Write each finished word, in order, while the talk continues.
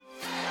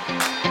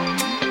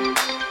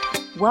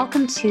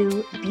Welcome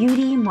to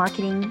Beauty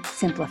Marketing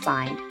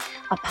Simplified,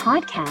 a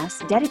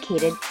podcast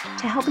dedicated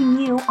to helping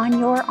you on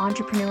your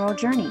entrepreneurial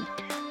journey.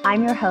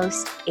 I'm your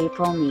host,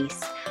 April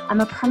Meese.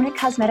 I'm a permanent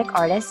cosmetic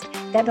artist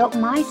that built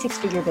my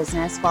six-figure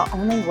business while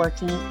only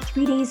working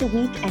 3 days a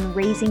week and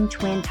raising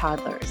twin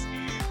toddlers.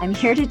 I'm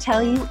here to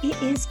tell you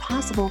it is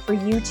possible for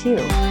you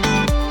too.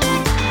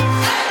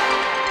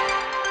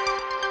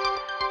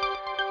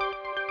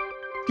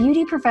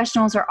 Beauty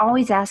professionals are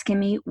always asking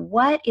me,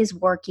 what is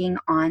working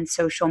on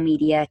social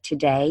media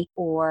today?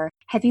 Or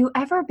have you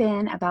ever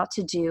been about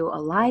to do a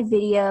live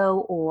video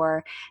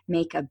or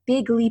make a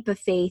big leap of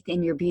faith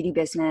in your beauty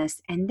business,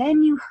 and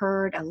then you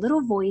heard a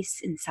little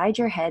voice inside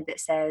your head that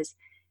says,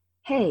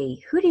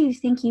 hey, who do you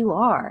think you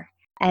are?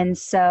 And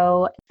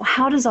so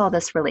how does all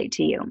this relate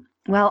to you?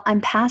 Well, I'm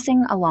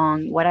passing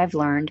along what I've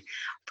learned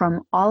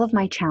from all of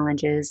my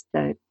challenges,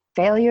 the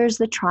failures,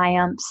 the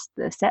triumphs,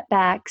 the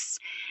setbacks,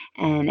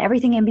 and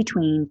everything in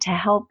between to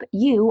help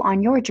you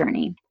on your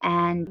journey.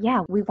 And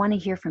yeah, we want to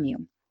hear from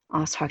you.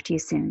 I'll talk to you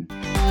soon.